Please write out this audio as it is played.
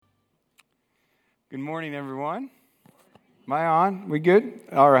Good morning, everyone. Am I on? We good?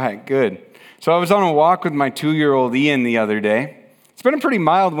 All right, good. So I was on a walk with my 2-year-old Ian the other day. It's been a pretty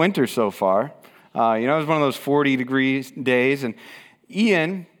mild winter so far. It was one of those 40-degree days. And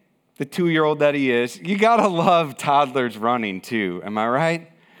Ian, the 2-year-old that he is, you got to love toddlers running too. Am I right?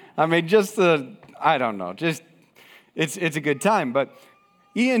 I mean, it's a good time. But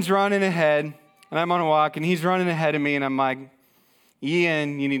Ian's running ahead, and I'm on a walk, and he's running ahead of me, and I'm like,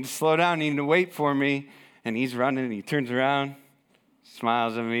 Ian, you need to slow down, you need to wait for me. And he's running, and he turns around,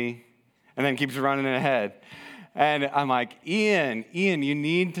 smiles at me, and then keeps running ahead. And I'm like, Ian, you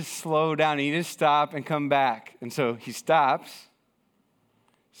need to slow down. You need to stop and come back. And so he stops,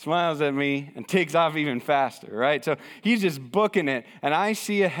 smiles at me, and takes off even faster, right? So he's just booking it, and I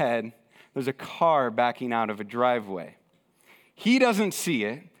see ahead, there's a car backing out of a driveway. He doesn't see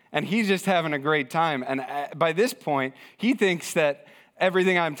it, and he's just having a great time. And by this point, he thinks that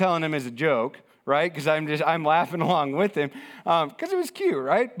everything I'm telling him is a joke, right? Because I'm laughing along with him because it was cute,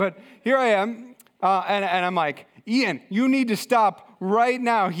 right? But here I am, and I'm like, Ian, you need to stop right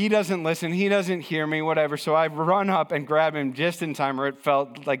now. He doesn't listen. He doesn't hear me, whatever. So I run up and grab him just in time, or it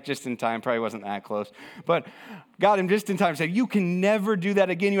felt like just in time. Probably wasn't that close. But got him just in time. Said, you can never do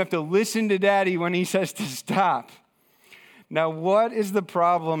that again. You have to listen to Daddy when he says to stop. Now, what is the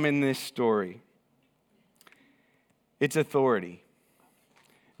problem in this story? It's authority.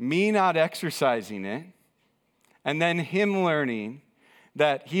 Me not exercising it, and then him learning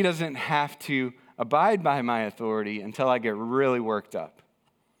that he doesn't have to abide by my authority until I get really worked up.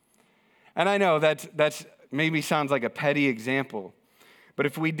 And I know that's maybe sounds like a petty example, but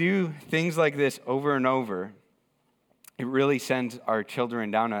if we do things like this over and over, it really sends our children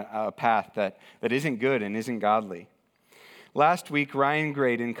down a path that isn't good and isn't godly. Last week, Ryan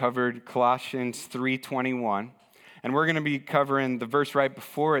Graydon covered Colossians 3:21. And we're going to be covering the verse right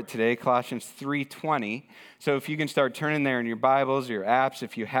before it today, Colossians 3:20. So if you can start turning there in your Bibles or your apps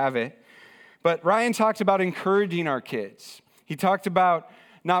if you have it. But Ryan talked about encouraging our kids. He talked about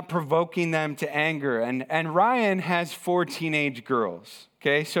not provoking them to anger. And Ryan has 4 teenage girls,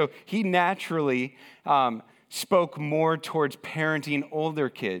 okay? So he naturally spoke more towards parenting older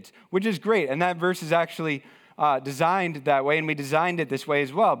kids, which is great. And that verse is actually designed that way, and we designed it this way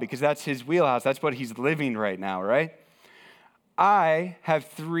as well because that's his wheelhouse. That's what he's living right now, right? I have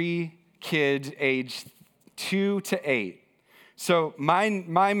 3 kids aged 2 to 8. So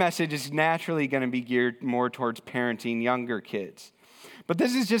my message is naturally going to be geared more towards parenting younger kids. But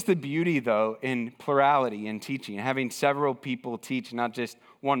this is just the beauty, though, in plurality in teaching, having several people teach, not just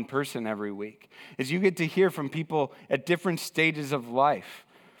one person every week, is you get to hear from people at different stages of life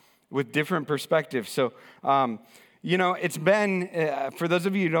with different perspectives. So, it's been, for those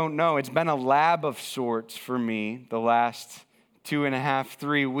of you who don't know, it's been a lab of sorts for me the last 2.5,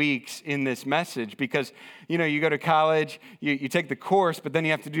 3 weeks in this message because, you go to college, you take the course, but then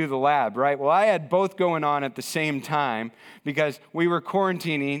you have to do the lab, right? Well, I had both going on at the same time because we were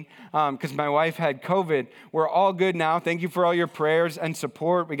quarantining because my wife had COVID. We're all good now. Thank you for all your prayers and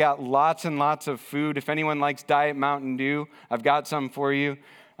support. We got lots and lots of food. If anyone likes Diet Mountain Dew, I've got some for you.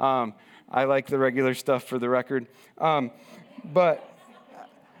 I like the regular stuff for the record. But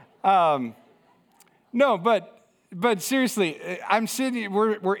seriously, I'm sitting,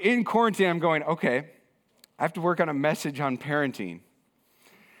 we're in quarantine. I'm going, okay, I have to work on a message on parenting.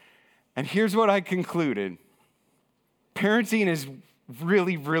 And here's what I concluded. Parenting is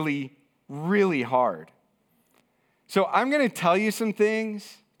really, really, really hard. So I'm going to tell you some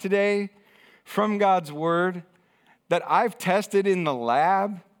things today from God's word that I've tested in the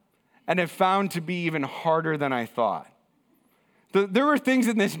lab and have found to be even harder than I thought. There were things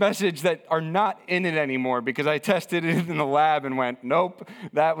in this message that are not in it anymore because I tested it in the lab and went, nope,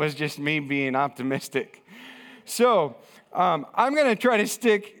 that was just me being optimistic. So I'm going to try to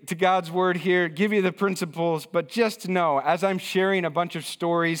stick to God's word here, give you the principles, but just know, as I'm sharing a bunch of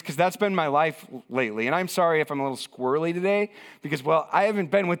stories, because that's been my life lately, and I'm sorry if I'm a little squirrely today because, I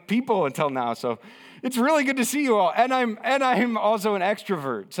haven't been with people until now, so it's really good to see you all, and I'm also an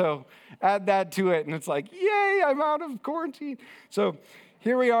extrovert, so add that to it, and it's like, yay, I'm out of quarantine. So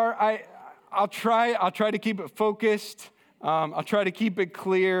here we are. I'll try to keep it focused. I'll try to keep it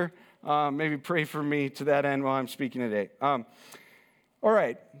clear. Maybe pray for me to that end while I'm speaking today. All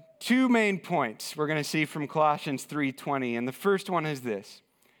right, 2 main points we're going to see from Colossians 3:20, and the first one is this: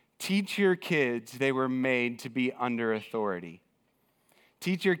 teach your kids they were made to be under authority.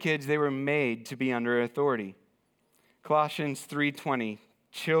 Teach your kids they were made to be under authority. Colossians 3:20,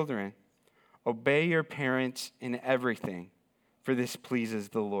 children, obey your parents in everything, for this pleases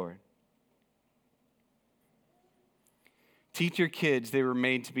the Lord. Teach your kids they were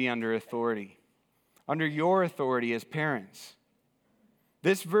made to be under authority. under your authority as parents.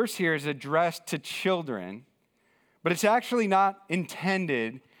 This verse here is addressed to children, but it's actually not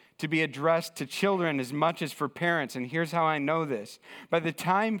intended to be addressed to children as much as for parents. And here's how I know this. By the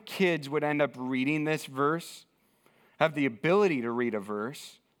time kids would end up reading this verse, have the ability to read a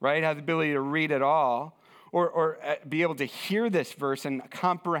verse, right? Have the ability to read it all, or be able to hear this verse and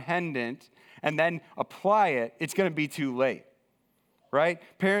comprehend it and then apply it, it's going to be too late, right?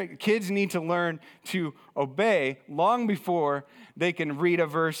 Kids need to learn to obey long before they can read a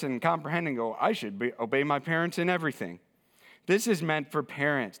verse and comprehend and go, I should obey my parents in everything. This is meant for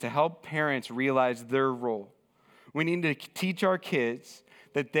parents, to help parents realize their role. We need to teach our kids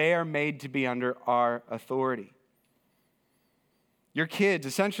that they are made to be under our authority. Your kids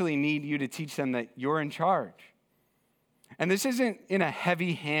essentially need you to teach them that you're in charge. And this isn't in a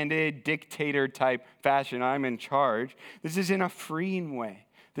heavy-handed dictator type fashion, I'm in charge. This is in a freeing way.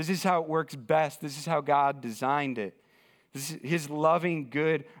 This is how it works best. This is how God designed it. His loving,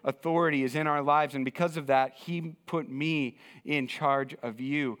 good authority is in our lives, and because of that, he put me in charge of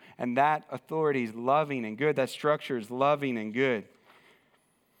you. And that authority is loving and good. That structure is loving and good.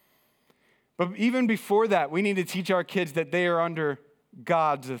 But even before that, we need to teach our kids that they are under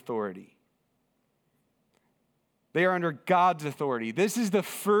God's authority. They are under God's authority. This is the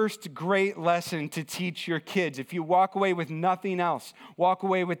first great lesson to teach your kids. If you walk away with nothing else, walk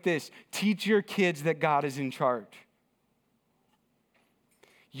away with this. Teach your kids that God is in charge.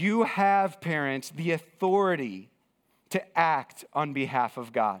 You have, parents, the authority to act on behalf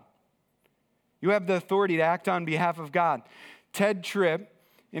of God. You have the authority to act on behalf of God. Ted Tripp,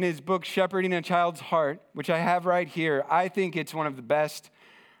 in his book, Shepherding a Child's Heart, which I have right here, I think it's one of the best,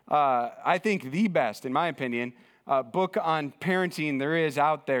 the best, in my opinion, book on parenting there is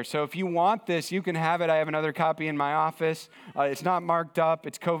out there. So if you want this, you can have it. I have another copy in my office. It's not marked up.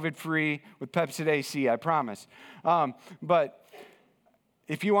 It's COVID-free with Pepsid AC, I promise. But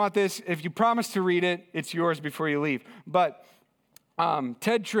if you want this, if you promise to read it, it's yours before you leave. But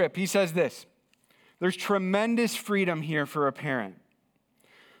Ted Tripp, he says this: there's tremendous freedom here for a parent.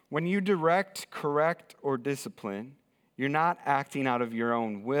 When you direct, correct, or discipline, you're not acting out of your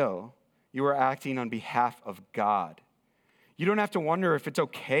own will. You are acting on behalf of God. You don't have to wonder if it's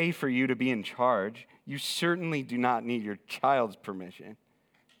okay for you to be in charge. You certainly do not need your child's permission.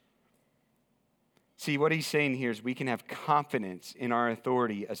 See, what he's saying here is we can have confidence in our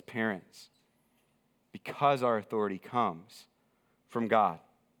authority as parents because our authority comes from God.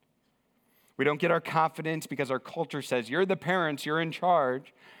 We don't get our confidence because our culture says, you're the parents, you're in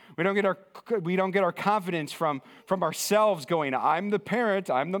charge. We don't get our confidence from ourselves going, I'm the parent,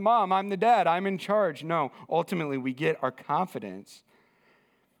 I'm the mom, I'm the dad, I'm in charge. No, ultimately we get our confidence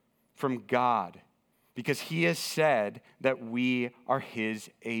from God because he has said that we are his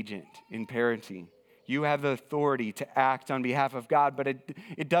agent in parenting. You have the authority to act on behalf of God, but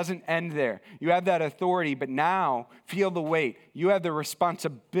it doesn't end there. You have that authority, but now feel the weight. You have the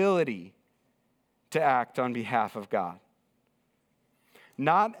responsibility to act on behalf of God.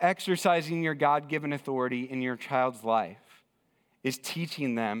 Not exercising your God-given authority in your child's life is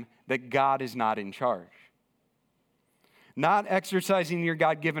teaching them that God is not in charge. Not exercising your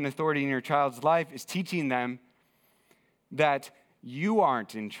God-given authority in your child's life is teaching them that you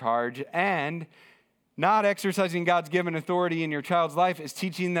aren't in charge, and not exercising God's given authority in your child's life is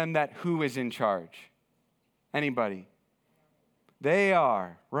teaching them that who is in charge? Anybody? They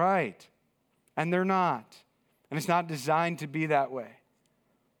are, right. And they're not. And it's not designed to be that way.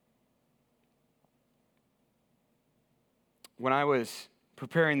 When I was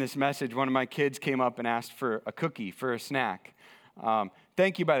preparing this message, one of my kids came up and asked for a cookie for a snack.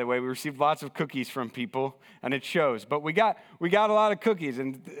 Thank you, by the way. We received lots of cookies from people, and it shows. But we got a lot of cookies,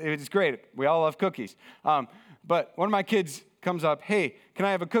 and it's great. We all love cookies. But one of my kids comes up, hey, can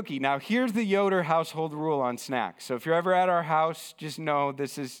I have a cookie? Now, here's the Yoder household rule on snacks. So if you're ever at our house, just know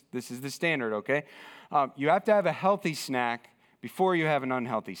this is the standard, okay? You have to have a healthy snack before you have an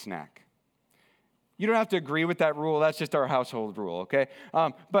unhealthy snack. You don't have to agree with that rule. That's just our household rule, okay?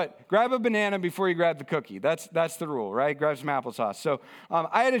 But grab a banana before you grab the cookie. That's the rule, right? Grab some applesauce. So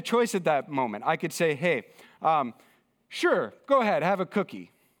I had a choice at that moment. I could say, hey, sure, go ahead, have a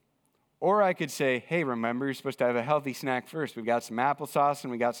cookie. Or I could say, hey, remember, you're supposed to have a healthy snack first. We've got some applesauce and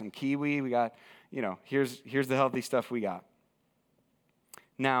we got some kiwi. We got, here's the healthy stuff we got.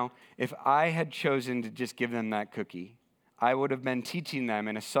 Now, if I had chosen to just give them that cookie, I would have been teaching them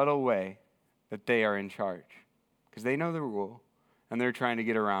in a subtle way that they are in charge because they know the rule and they're trying to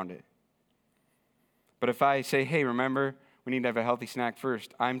get around it. But if I say, hey, remember, we need to have a healthy snack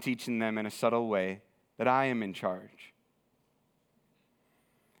first, I'm teaching them in a subtle way that I am in charge.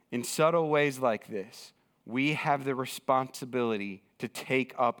 in subtle ways like this, we have the responsibility to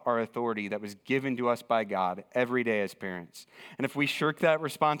take up our authority that was given to us by God every day as parents. And if we shirk that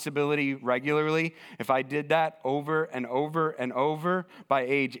responsibility regularly, if I did that over and over and over, by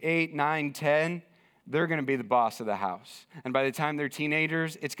age 8, 9, 10, they're going to be the boss of the house. And by the time they're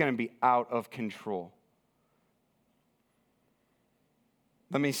teenagers, it's going to be out of control.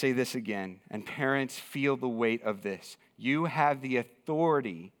 Let me say this again, and parents, feel the weight of this. You have the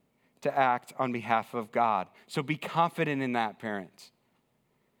authority to act on behalf of God. So be confident in that, parents.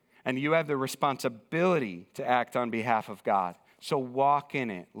 And you have the responsibility to act on behalf of God. So walk in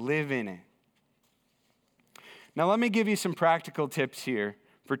it, live in it. Now let me give you some practical tips here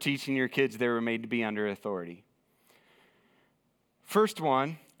for teaching your kids they were made to be under authority. First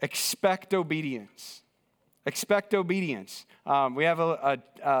one, expect obedience. Expect obedience. We have a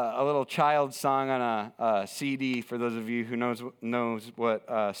little child song on a CD, for those of you who knows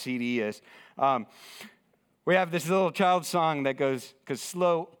what CD is. We have this little child song that goes, because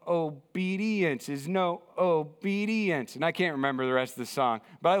slow obedience is no obedience. And I can't remember the rest of the song,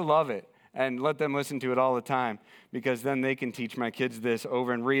 but I love it. And let them listen to it all the time, because then they can teach my kids this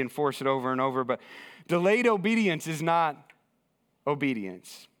over and reinforce it over and over. But delayed obedience is not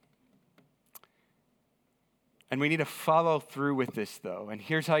obedience. And we need to follow through with this, though. And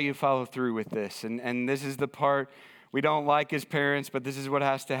here's how you follow through with this. And this is the part we don't like as parents, but this is what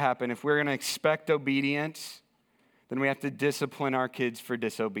has to happen. If we're going to expect obedience, then we have to discipline our kids for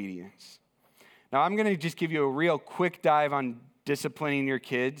disobedience. Now, I'm going to just give you a real quick dive on disciplining your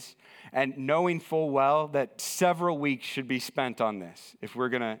kids, and knowing full well that several weeks should be spent on this if we're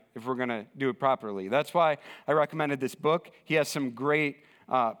gonna do it properly. That's why I recommended this book. He has some great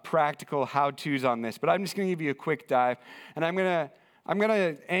practical how-tos on this, but I'm just going to give you a quick dive, and I'm going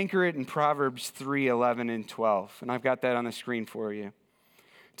to anchor it in Proverbs 3, 11, and 12, and I've got that on the screen for you.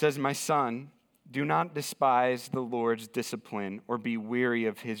 It says, "My son, do not despise the Lord's discipline or be weary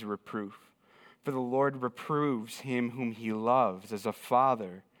of his reproof, for the Lord reproves him whom he loves, as a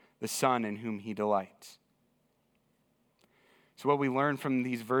father the son in whom he delights." So what we learn from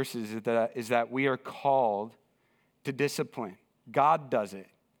these verses is that we are called to discipline. God does it,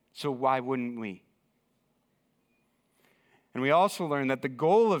 so why wouldn't we? And we also learn that the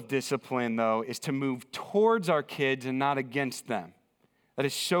goal of discipline, though, is to move towards our kids and not against them. That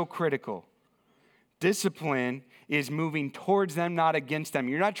is so critical. Discipline is moving towards them, not against them.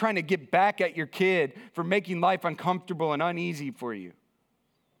 You're not trying to get back at your kid for making life uncomfortable and uneasy for you.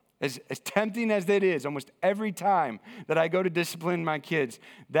 As tempting as that is, almost every time that I go to discipline my kids,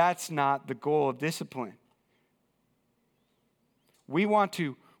 that's not the goal of discipline. We want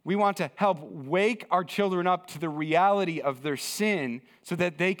to help wake our children up to the reality of their sin so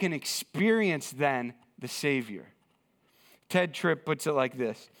that they can experience then the Savior. Ted Tripp puts it like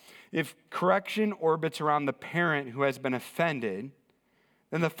this: if correction orbits around the parent who has been offended,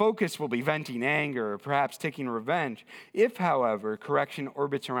 then the focus will be venting anger or perhaps taking revenge. If, however, correction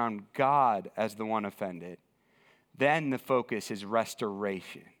orbits around God as the one offended, then the focus is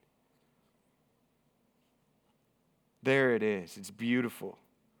restoration. There it is. It's beautiful.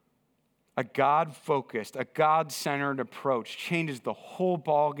 A God-focused, a God-centered approach changes the whole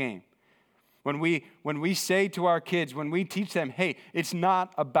ball game. When we say to our kids, when we teach them, hey, it's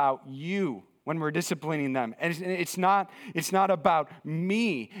not about you when we're disciplining them. And it's not about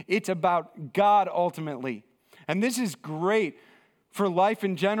me. It's about God ultimately. And this is great for life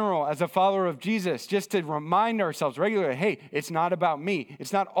in general as a follower of Jesus, just to remind ourselves regularly, hey, it's not about me.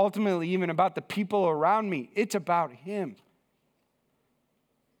 It's not ultimately even about the people around me. It's about him.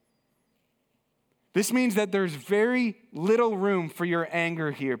 This means that there's very little room for your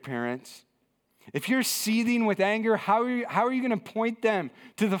anger here, parents. If you're seething with anger, how are you going to point them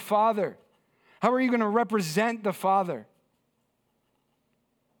to the Father? How are you going to represent the Father?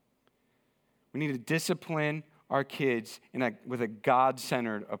 We need to discipline our kids with a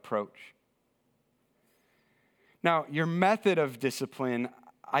God-centered approach. Now, your method of discipline,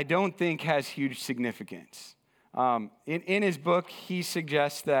 I don't think has huge significance. In his book, he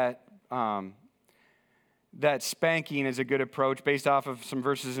suggests that spanking is a good approach based off of some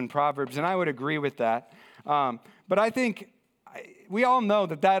verses in Proverbs, and I would agree with that. But I think we all know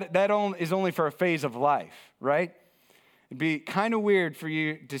that is only for a phase of life, right? It'd be kind of weird for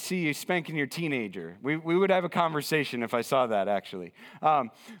you to see you spanking your teenager. We would have a conversation if I saw that, actually.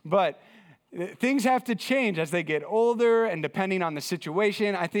 But things have to change as they get older, and depending on the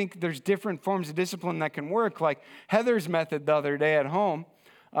situation, I think there's different forms of discipline that can work, like Heather's method the other day at home.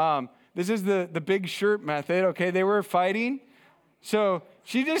 This is the big shirt method, okay? They were fighting. So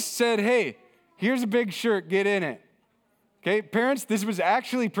she just said, hey, here's a big shirt, get in it. Okay, parents, this was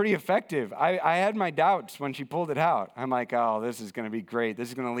actually pretty effective. I had my doubts when she pulled it out. I'm like, oh, this is going to be great. This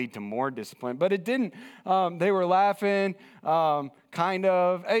is going to lead to more discipline. But it didn't. They were laughing, kind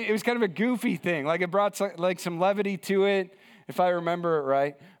of. It was kind of a goofy thing. Like it brought some levity to it, if I remember it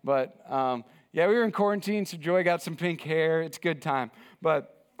right. But yeah, we were in quarantine, so Joy got some pink hair. It's a good time.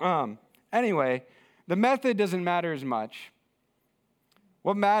 But anyway, the method doesn't matter as much.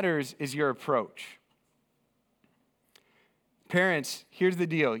 What matters is your approach. Parents, here's the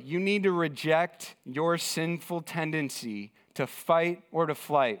deal. You need to reject your sinful tendency to fight or to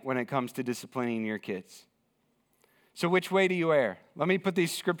flight when it comes to disciplining your kids. So which way do you err? Let me put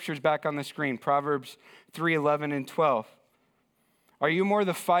these scriptures back on the screen. Proverbs 3:11 and 12. Are you more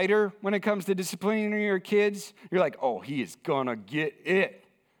the fighter when it comes to disciplining your kids? You're like, oh, he is gonna get it,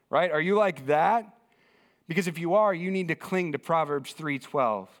 right? Are you like that? Because if you are, you need to cling to Proverbs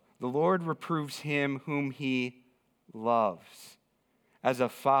 3:12. The Lord reproves him whom he loves, as a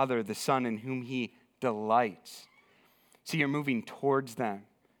father, the son in whom he delights. See, you're moving towards them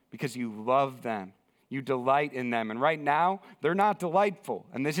because you love them. You delight in them. And right now, they're not delightful.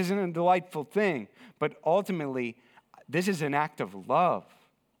 And this isn't a delightful thing. But ultimately, this is an act of love.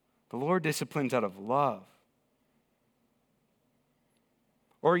 The Lord disciplines out of love.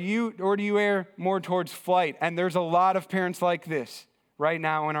 Or do you err more towards flight? And there's a lot of parents like this right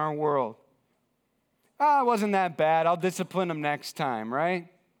now in our world. It wasn't that bad. I'll discipline them next time, right?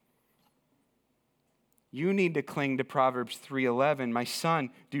 You need to cling to Proverbs 3:11. My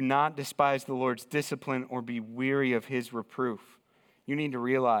son, do not despise the Lord's discipline or be weary of his reproof. You need to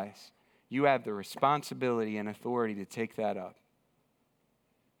realize you have the responsibility and authority to take that up.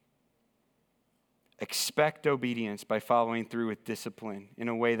 Expect obedience by following through with discipline in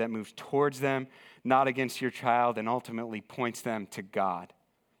a way that moves towards them, not against your child, and ultimately points them to God.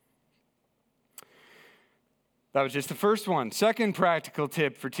 That was just the first one. Second practical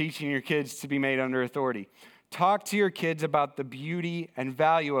tip for teaching your kids to be made under authority. Talk to your kids about the beauty and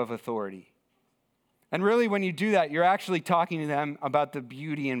value of authority. And really, when you do that, you're actually talking to them about the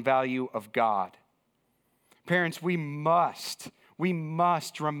beauty and value of God. Parents, we must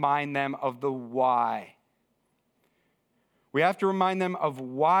remind them of the why. We have to remind them of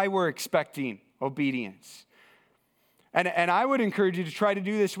why we're expecting obedience. And I would encourage you to try to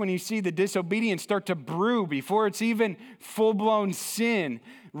do this when you see the disobedience start to brew before it's even full-blown sin.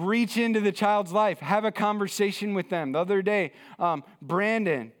 Reach into the child's life. Have a conversation with them. The other day,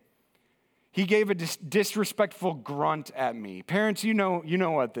 Brandon, he gave a disrespectful grunt at me. Parents, you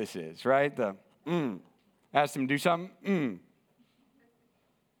know what this is, right? The asked him to do something.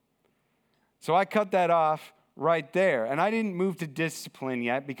 So I cut that off right there. And I didn't move to discipline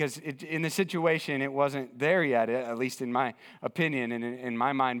yet because in the situation, it wasn't there yet, at least in my opinion and in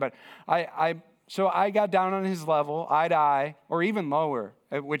my mind. But so I got down on his level, eye to eye, or even lower,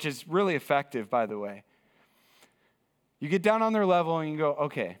 which is really effective, by the way. You get down on their level and you go,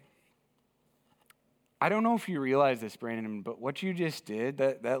 okay, I don't know if you realize this, Brandon, but what you just did,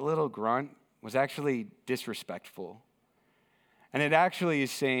 that little grunt, was actually disrespectful. And it actually is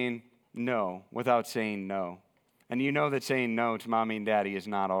saying no without saying no. And you know that saying no to mommy and daddy is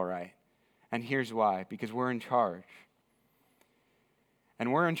not all right. And here's why. Because we're in charge.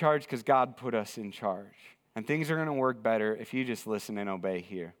 And we're in charge because God put us in charge. And things are going to work better if you just listen and obey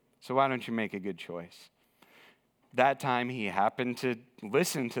here. So why don't you make a good choice? That time he happened to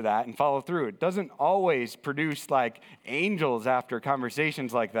listen to that and follow through. It doesn't always produce like angels after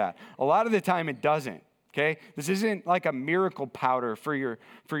conversations like that. A lot of the time it doesn't. Okay? This isn't like a miracle powder for your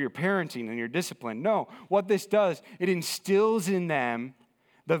parenting and your discipline. No, what this does, it instills in them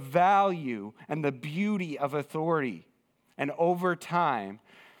the value and the beauty of authority. And over time,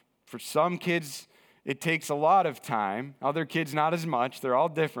 for some kids, it takes a lot of time. Other kids, not as much. They're all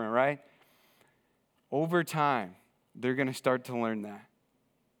different, right? Over time, they're going to start to learn that.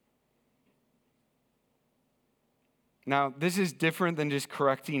 Now, this is different than just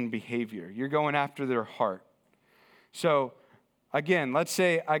correcting behavior. You're going after their heart. So, again, let's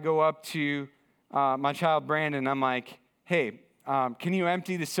say I go up to my child, Brandon, I'm like, hey, can you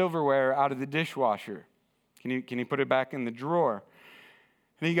empty the silverware out of the dishwasher? Can you put it back in the drawer?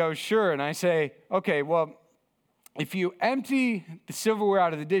 And he goes, sure. And I say, okay, well, if you empty the silverware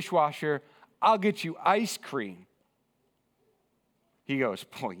out of the dishwasher, I'll get you ice cream. He goes,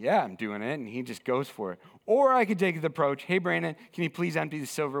 well, yeah, I'm doing it. And he just goes for it. Or I could take the approach, hey, Brandon, can you please empty the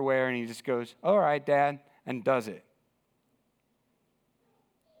silverware? And he just goes, all right, Dad, and does it.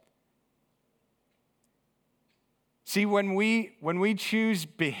 See, when we choose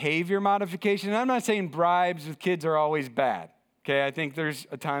behavior modification, and I'm not saying bribes with kids are always bad. Okay, I think there's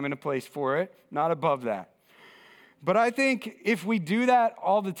a time and a place for it, not above that. But I think if we do that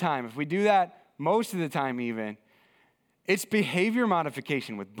all the time, if we do that most of the time even, it's behavior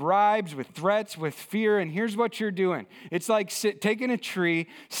modification with bribes, with threats, with fear. And here's what you're doing. It's like taking a tree,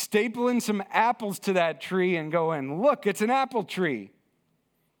 stapling some apples to that tree and going, look, it's an apple tree.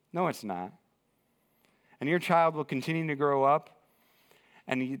 No, it's not. And your child will continue to grow up,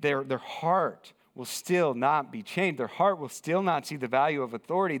 and their heart will still not be changed. Their heart will still not see the value of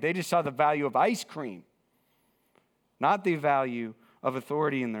authority. They just saw the value of ice cream, not the value of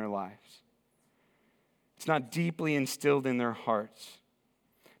authority in their lives. It's not deeply instilled in their hearts.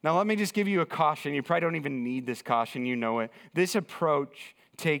 Now, let me just give you a caution. You probably don't even need this caution. You know it. This approach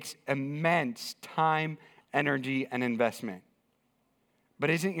takes immense time, energy, and investment.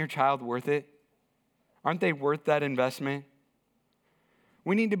 But isn't your child worth it? Aren't they worth that investment?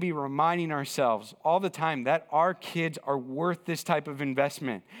 We need to be reminding ourselves all the time that our kids are worth this type of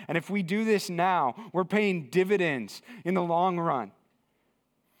investment. And if we do this now, we're paying dividends in the long run.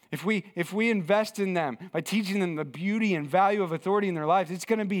 If we invest in them by teaching them the beauty and value of authority in their lives, it's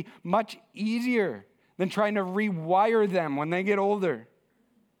going to be much easier than trying to rewire them when they get older.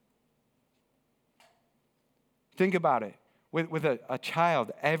 Think about it. With a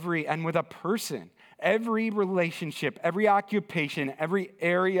child, and with a person, every relationship, every occupation, every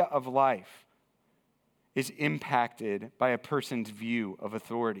area of life is impacted by a person's view of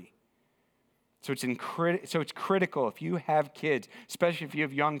authority. So it's critical if you have kids, especially if you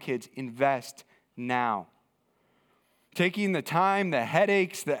have young kids, invest now. Taking the time, the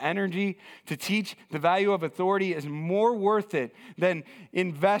headaches, the energy to teach the value of authority is more worth it than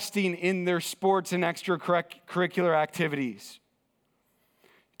investing in their sports and extracurricular activities.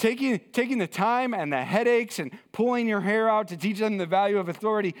 Taking the time and the headaches and pulling your hair out to teach them the value of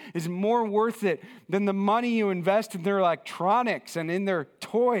authority is more worth it than the money you invest in their electronics and in their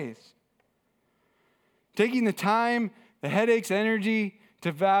toys. Taking the time, the headaches, the energy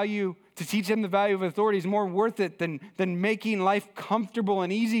to teach them the value of authority is more worth it than making life comfortable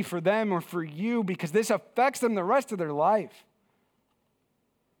and easy for them or for you, because this affects them the rest of their life.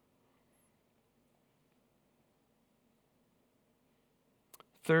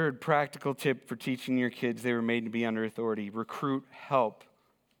 Third practical tip for teaching your kids they were made to be under authority: recruit help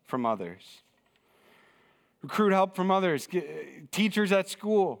from others. Recruit help from others. Teachers at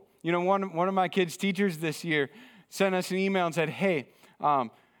school. You know, one of my kids' teachers this year sent us an email and said, hey,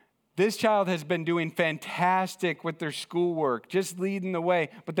 this child has been doing fantastic with their schoolwork, just leading the way,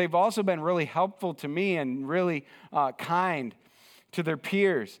 but they've also been really helpful to me and really kind to their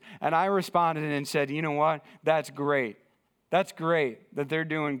peers. And I responded and said, you know what? That's great. That's great that they're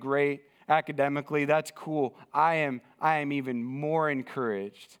doing great academically. That's cool. I am even more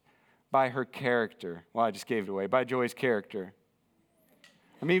encouraged by her character. Well, I just gave it away. By Joy's character.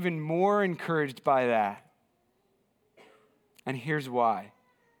 I'm even more encouraged by that. And here's why.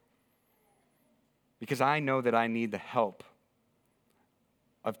 Because I know that I need the help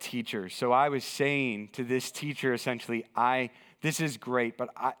of teachers. So I was saying to this teacher, essentially, this is great, but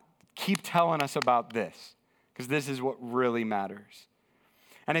keep telling us about this, because this is what really matters.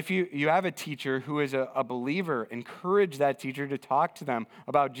 And if you have a teacher who is a believer, encourage that teacher to talk to them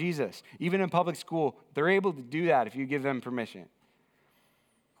about Jesus. Even in public school, they're able to do that if you give them permission.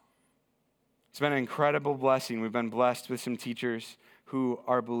 It's been an incredible blessing. We've been blessed with some teachers who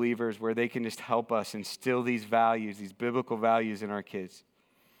are believers where they can just help us instill these values, these biblical values in our kids.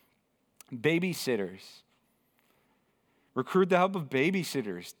 Babysitters. Recruit the help of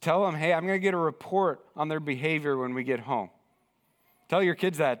babysitters. Tell them, hey, I'm going to get a report on their behavior when we get home. Tell your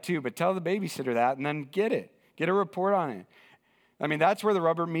kids that too, but tell the babysitter that and then get a report on it. I mean, that's where the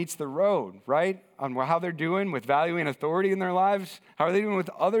rubber meets the road, right? On how they're doing with valuing authority in their lives. How are they doing with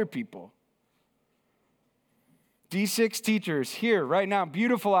other people? D6 teachers, here, right now,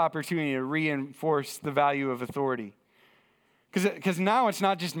 beautiful opportunity to reinforce the value of authority. Because now it's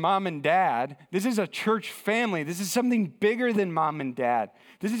not just mom and dad. This is a church family. This is something bigger than mom and dad.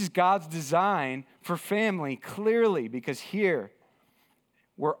 This is God's design for family, clearly, because here,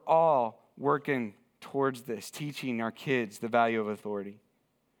 we're all working towards this, teaching our kids the value of authority.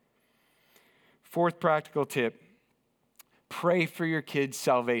 Fourth practical tip: pray for your kids'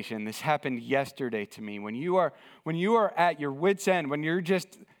 salvation. This happened yesterday to me. When you are at your wit's end, when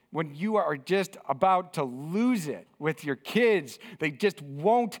you are just about to lose it with your kids, they just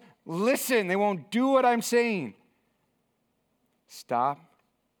won't listen. They won't do what I'm saying. Stop,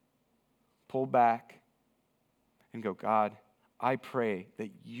 pull back, and go, God, I pray that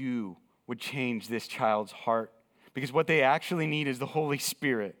you would change this child's heart, because what they actually need is the Holy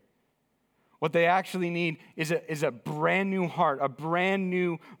Spirit. What they actually need is a brand new heart, a brand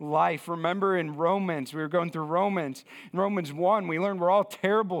new life. Remember in Romans, we were going through Romans. In Romans 1, we learned we're all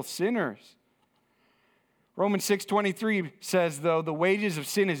terrible sinners. Romans 6:23 says, though, the wages of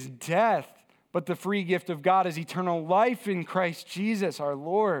sin is death, but the free gift of God is eternal life in Christ Jesus our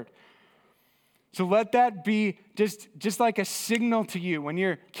Lord. So let that be just like a signal to you when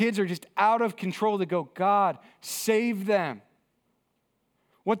your kids are just out of control to go, God, save them.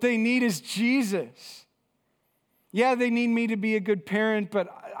 What they need is Jesus. Yeah, they need me to be a good parent, but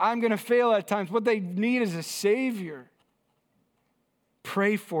I'm going to fail at times. What they need is a Savior.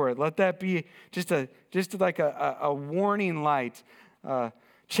 Pray for it. Let that be just like a warning light,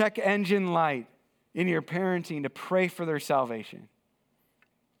 check engine light in your parenting to pray for their salvation.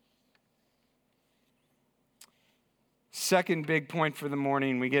 Second big point for the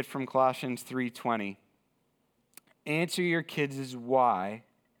morning we get from Colossians 3:20. Answer your kids' why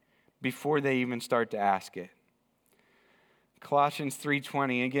before they even start to ask it. Colossians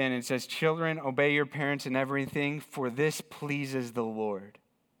 3:20, again, it says, children, obey your parents in everything, for this pleases the Lord.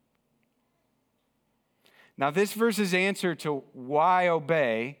 Now, this verse's answer to why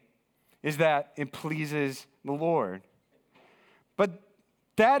obey is that it pleases the Lord. But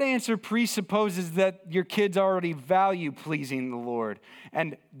that answer presupposes that your kids already value pleasing the Lord,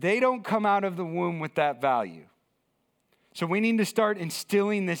 and they don't come out of the womb with that value. So we need to start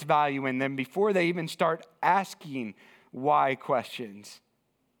instilling this value in them before they even start asking why questions.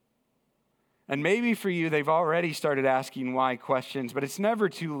 And maybe for you, they've already started asking why questions, but it's never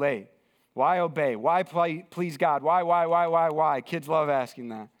too late. Why obey? Why please God? Why? Kids love asking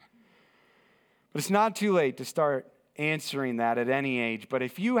that. But it's not too late to start answering that at any age. But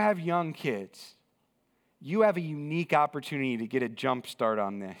if you have young kids, you have a unique opportunity to get a jump start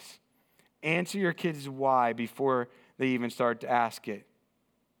on this. Answer your kids why before they even start to ask it.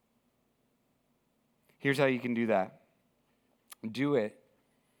 Here's how you can do that. Do it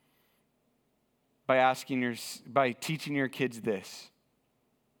by teaching your kids this.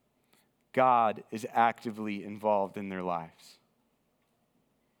 God is actively involved in their lives.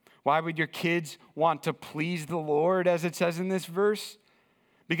 Why would your kids want to please the Lord, as it says in this verse?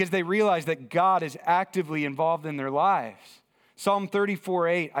 Because they realize that God is actively involved in their lives. Psalm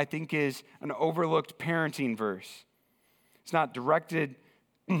 34:8, I think, is an overlooked parenting verse. It's not directed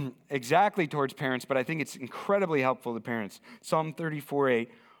exactly towards parents, but I think it's incredibly helpful to parents. Psalm 34:8,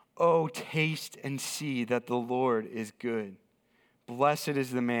 oh, taste and see that the Lord is good. Blessed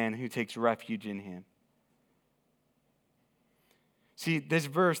is the man who takes refuge in him. See, this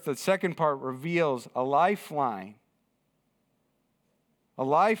verse, the second part, reveals a lifeline. A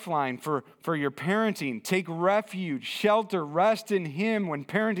lifeline for your parenting. Take refuge, shelter, rest in him when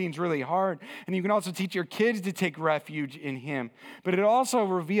parenting's really hard. And you can also teach your kids to take refuge in him. But it also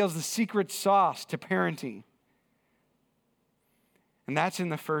reveals the secret sauce to parenting. And that's in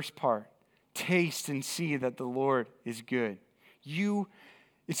the first part. Taste and see that the Lord is good.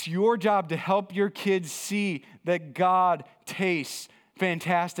 It's your job to help your kids see that God tastes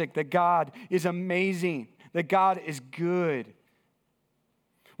fantastic, that God is amazing, that God is good.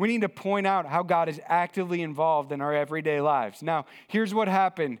 We need to point out how God is actively involved in our everyday lives. Now, here's what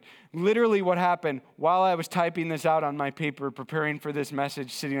happened. Literally what happened while I was typing this out on my paper, preparing for this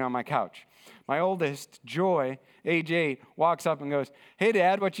message, sitting on my couch. My oldest, Joy, age 8, walks up and goes, hey,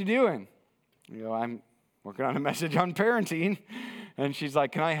 Dad, what you doing? I go, I'm working on a message on parenting. And she's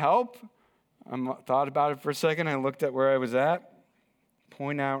like, can I help? I thought about it for a second. I looked at where I was at.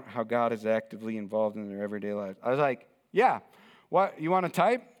 Point out how God is actively involved in their everyday lives. I was like, yeah. What, you want to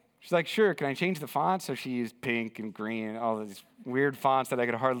type? She's like, sure. Can I change the font? So she used pink and green and all these weird fonts that I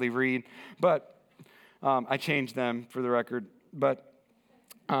could hardly read. But I changed them for the record. But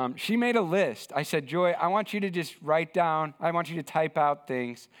she made a list. I said, Joy, I want you to just write down, I want you to type out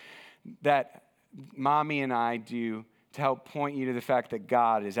things that Mommy and I do to help point you to the fact that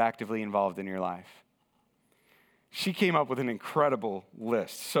God is actively involved in your life. She came up with an incredible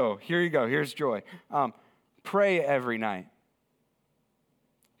list. So here you go. Here's Joy. Pray every night.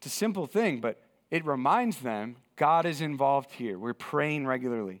 It's a simple thing, but it reminds them God is involved here. We're praying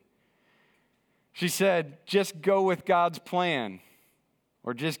regularly. She said, just go with God's plan,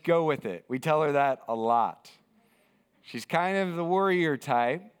 or just go with it. We tell her that a lot. She's kind of the worrier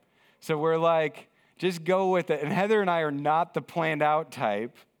type, so we're like, just go with it. And Heather and I are not the planned out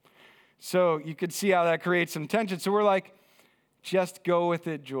type, so you could see how that creates some tension. So we're like, just go with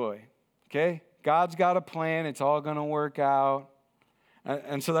it, Joy, okay? God's got a plan. It's all going to work out.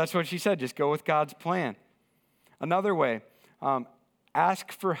 And so that's what she said, just go with God's plan. Another way,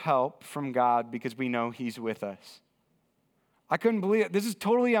 ask for help from God because we know he's with us. I couldn't believe it. This is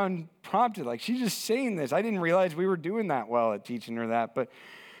totally unprompted. Like, she's just saying this. I didn't realize we were doing that well at teaching her that. But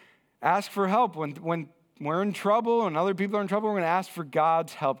ask for help. When we're in trouble and other people are in trouble, we're going to ask for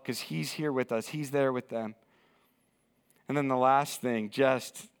God's help because he's here with us. He's there with them. And then the last thing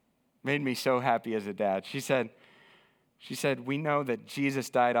just made me so happy as a dad. She said, we know that Jesus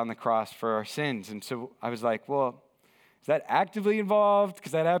died on the cross for our sins. And so I was like, well, is that actively involved?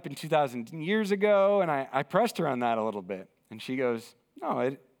 Because that happened 2,000 years ago. And I pressed her on that a little bit. And she goes,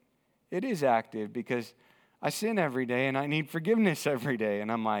 no, it is active because I sin every day and I need forgiveness every day. And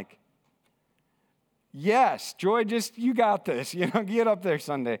I'm like, yes, Joy, you got this. Get up there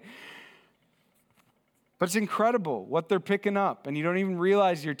Sunday. But it's incredible what they're picking up. And you don't even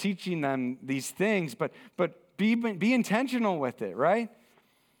realize you're teaching them these things. But be intentional with it, right?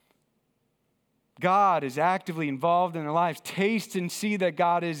 God is actively involved in their lives. Taste and see that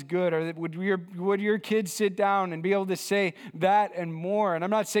God is good. Or would your kids sit down and be able to say that and more? And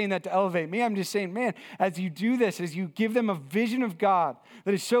I'm not saying that to elevate me. I'm just saying, man, as you do this, as you give them a vision of God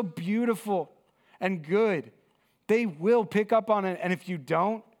that is so beautiful and good, they will pick up on it. And if you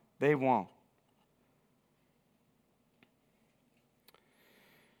don't, they won't.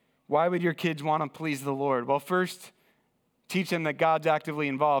 Why would your kids want to please the Lord? Well, first, teach them that God's actively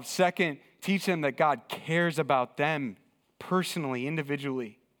involved. Second, teach them that God cares about them personally,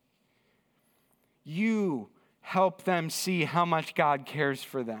 individually. You help them see how much God cares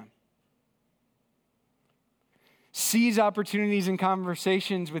for them. Seize opportunities and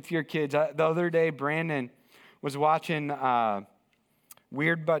conversations with your kids. The other day, Brandon was watching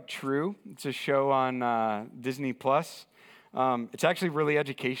Weird But True. It's a show on Disney+. It's actually really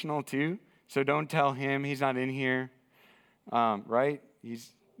educational, too. So don't tell him he's not in here, right?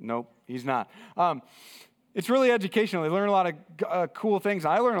 Nope, he's not. It's really educational. They learn a lot of cool things.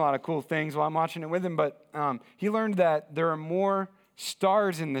 I learn a lot of cool things while I'm watching it with him, but he learned that there are more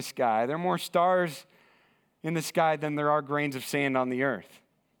stars in the sky. There are more stars in the sky than there are grains of sand on the earth.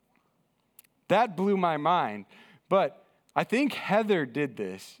 That blew my mind, but I think Heather did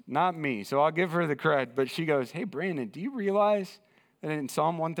this, not me, so I'll give her the credit, but she goes, hey, Brandon, do you realize that in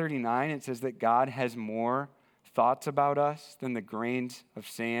Psalm 139 it says that God has more thoughts about us than the grains of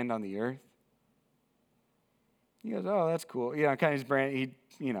sand on the earth? He goes, oh, that's cool. Yeah, kind of his brain,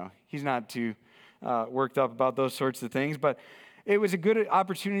 he's not too worked up about those sorts of things, but it was a good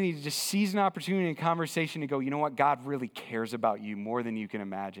opportunity to just seize an opportunity in conversation to go, you know what, God really cares about you more than you can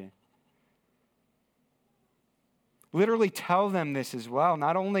imagine. Literally tell them this as well.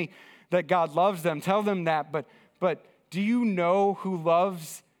 Not only that God loves them, tell them that, but do you know who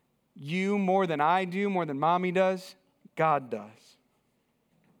loves you more than I do, more than mommy does? God does.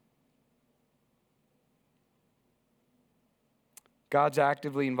 God's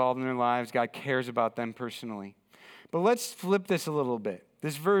actively involved in their lives. God cares about them personally. But let's flip this a little bit.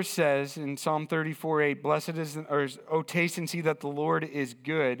 This verse says in Psalm 34:8, blessed is, oh, taste and see that the Lord is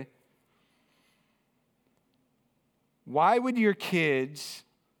good. Why would your kids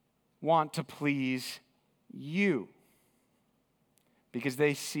want to please you? Because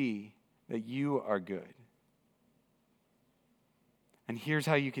they see that you are good. And here's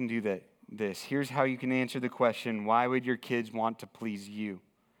how you can do this. Here's how you can answer the question, why would your kids want to please you?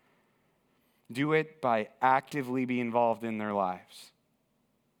 Do it by actively being involved in their lives.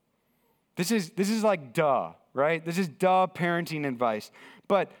 This is like duh, right? This is duh parenting advice.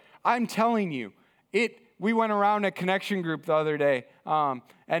 But I'm telling you, we went around a connection group the other day,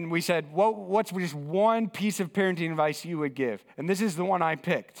 and we said, what's just one piece of parenting advice you would give? And this is the one I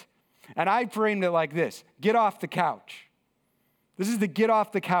picked. And I framed it like this: get off the couch. This is the get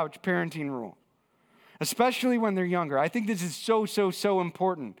off the couch parenting rule. Especially when they're younger. I think this is so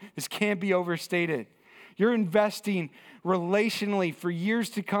important. This can't be overstated. You're investing relationally for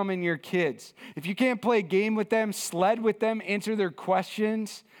years to come in your kids. If you can't play a game with them, sled with them, answer their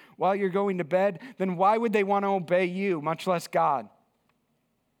questions while you're going to bed, then why would they want to obey you, much less God?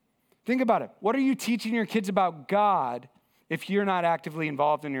 Think about it. What are you teaching your kids about God if you're not actively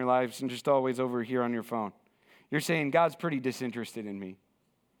involved in your lives and just always over here on your phone? You're saying God's pretty disinterested in me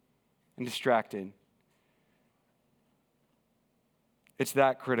and distracted. It's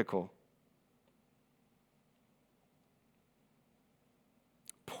that critical.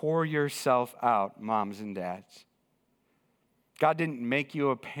 Pour yourself out, moms and dads. God didn't make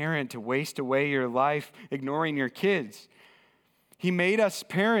you a parent to waste away your life ignoring your kids. He made us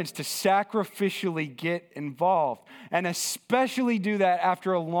parents to sacrificially get involved, and especially do that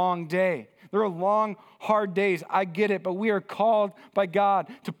after a long day. There are long, hard days. I get it, but we are called by God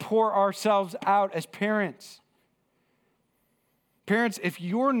to pour ourselves out as parents. Parents, if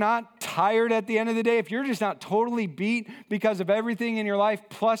you're not tired at the end of the day, if you're just not totally beat because of everything in your life,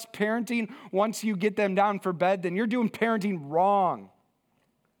 plus parenting, once you get them down for bed, then you're doing parenting wrong.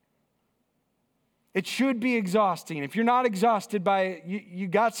 It should be exhausting. If you're not exhausted by it, you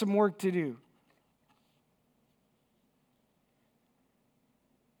got some work to do.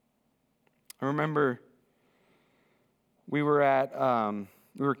 I remember we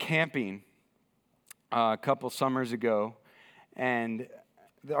were camping a couple summers ago, and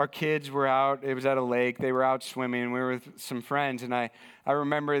our kids were out. It was at a lake. They were out swimming, and we were with some friends. And I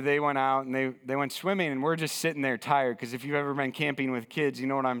remember they went out, and they went swimming, and we're just sitting there tired. Because if you've ever been camping with kids, you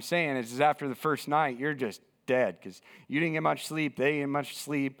know what I'm saying. It's just after the first night, you're just dead. Because you didn't get much sleep. They didn't get much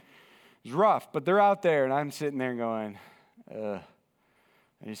sleep. It was rough. But they're out there, and I'm sitting there going, I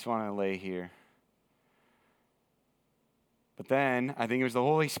just want to lay here. But then, I think it was the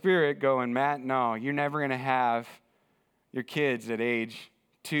Holy Spirit going, Matt, no, you're never going to have your kids at age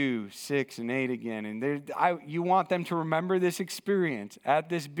 2, 6, and 8 again. And you want them to remember this experience at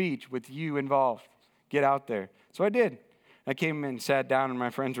this beach with you involved. Get out there. So I did. I came and sat down, and my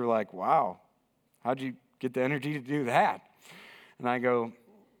friends were like, wow, how'd you get the energy to do that? And I go,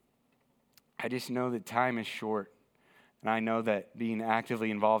 I just know that time is short. And I know that being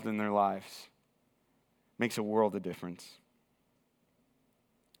actively involved in their lives makes a world of difference.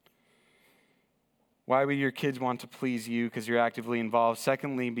 Why would your kids want to please you? Because you're actively involved.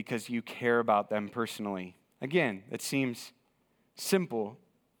 Secondly, because you care about them personally. Again, it seems simple.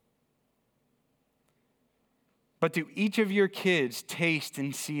 But do each of your kids taste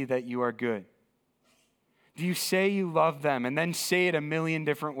and see that you are good? Do you say you love them and then say it a million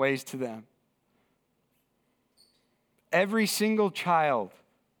different ways to them? Every single child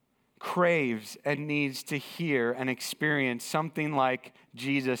craves and needs to hear and experience something like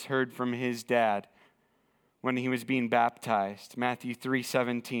Jesus heard from his dad when he was being baptized. Matthew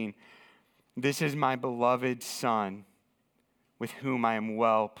 3:17. This is my beloved Son, with whom I am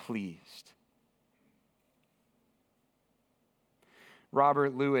well pleased.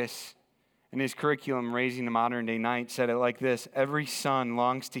 Robert Lewis, in his curriculum, Raising a Modern Day Knight, said it like this: every son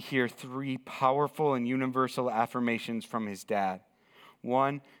longs to hear 3 powerful and universal affirmations from his dad.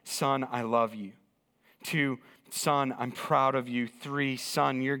 1, son, I love you. 2, son, I'm proud of you. 3,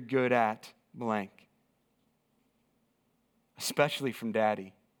 son, you're good at blank. Especially from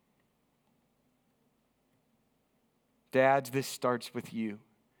daddy. Dads, this starts with you.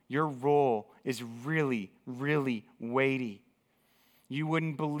 Your role is really, really weighty. You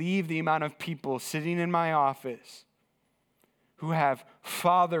wouldn't believe the amount of people sitting in my office who have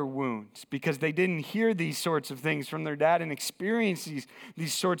father wounds because they didn't hear these sorts of things from their dad and experience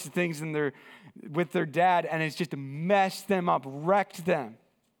these sorts of things with their dad, and it's just messed them up, wrecked them.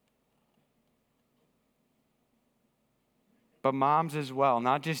 But moms as well,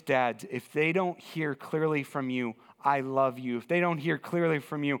 not just dads, if they don't hear clearly from you, I love you. If they don't hear clearly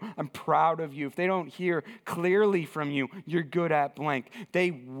from you, I'm proud of you. If they don't hear clearly from you, you're good at blank,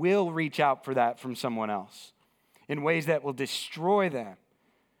 they will reach out for that from someone else in ways that will destroy them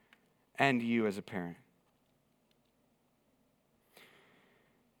and you as a parent.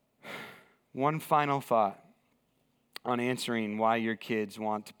 One final thought on answering why your kids would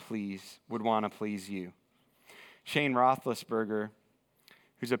want to please you. Shane Roethlisberger,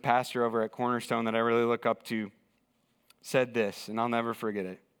 who's a pastor over at Cornerstone that I really look up to, said this, and I'll never forget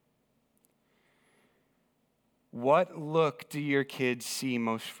it. What look do your kids see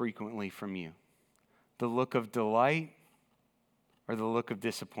most frequently from you? The look of delight or the look of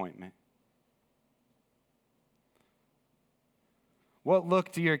disappointment? What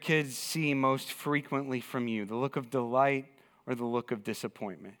look do your kids see most frequently from you? The look of delight or the look of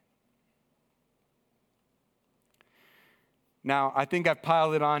disappointment? Now, I think I've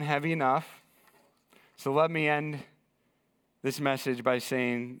piled it on heavy enough, so let me end this message by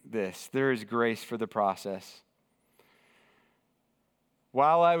saying this: there is grace for the process.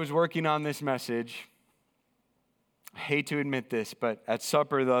 While I was working on this message, I hate to admit this, but at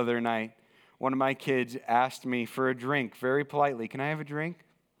supper the other night, one of my kids asked me for a drink very politely. Can I have a drink?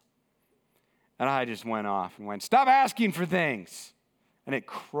 And I just went off and went, stop asking for things. And it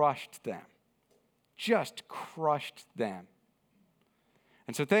crushed them, just crushed them.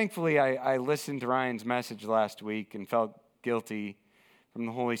 And so thankfully, I listened to Ryan's message last week and felt guilty from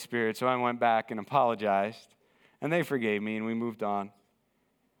the Holy Spirit. So I went back and apologized, and they forgave me, and we moved on.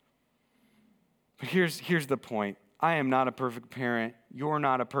 But here's the point. I am not a perfect parent. You're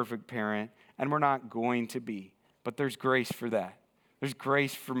not a perfect parent, and we're not going to be. But there's grace for that. There's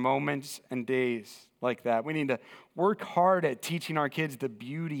grace for moments and days like that. We need to work hard at teaching our kids the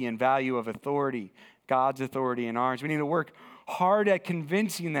beauty and value of authority, God's authority and ours. We need to work hard at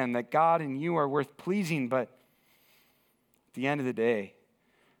convincing them that God and you are worth pleasing, but at the end of the day,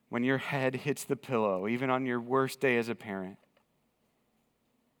 when your head hits the pillow, even on your worst day as a parent,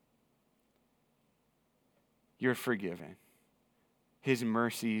 you're forgiven. His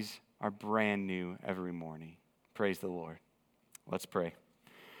mercies are brand new every morning. Praise the Lord. Let's pray.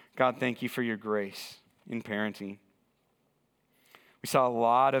 God, thank you for your grace in parenting. We saw a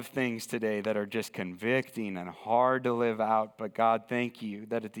lot of things today that are just convicting and hard to live out, but God, thank you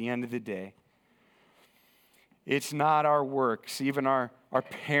that at the end of the day, it's not our works, even our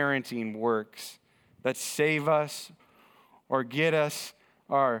parenting works, that save us or get us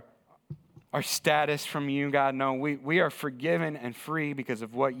our status from you, God. No, we are forgiven and free because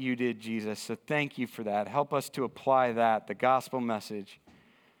of what you did, Jesus. So thank you for that. Help us to apply that, the gospel message,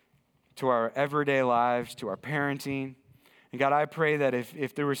 to our everyday lives, to our parenting. And God, I pray that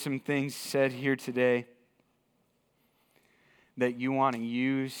if there were some things said here today that you want to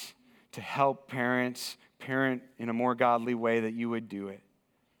use to help parents parent in a more godly way, that you would do it.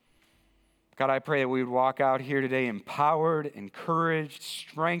 God, I pray that we would walk out here today empowered, encouraged,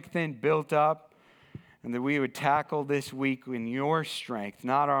 strengthened, built up, and that we would tackle this week in your strength,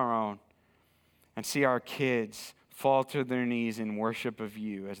 not our own, and see our kids fall to their knees in worship of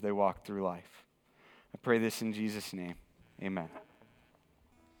you as they walk through life. I pray this in Jesus' name. Amen.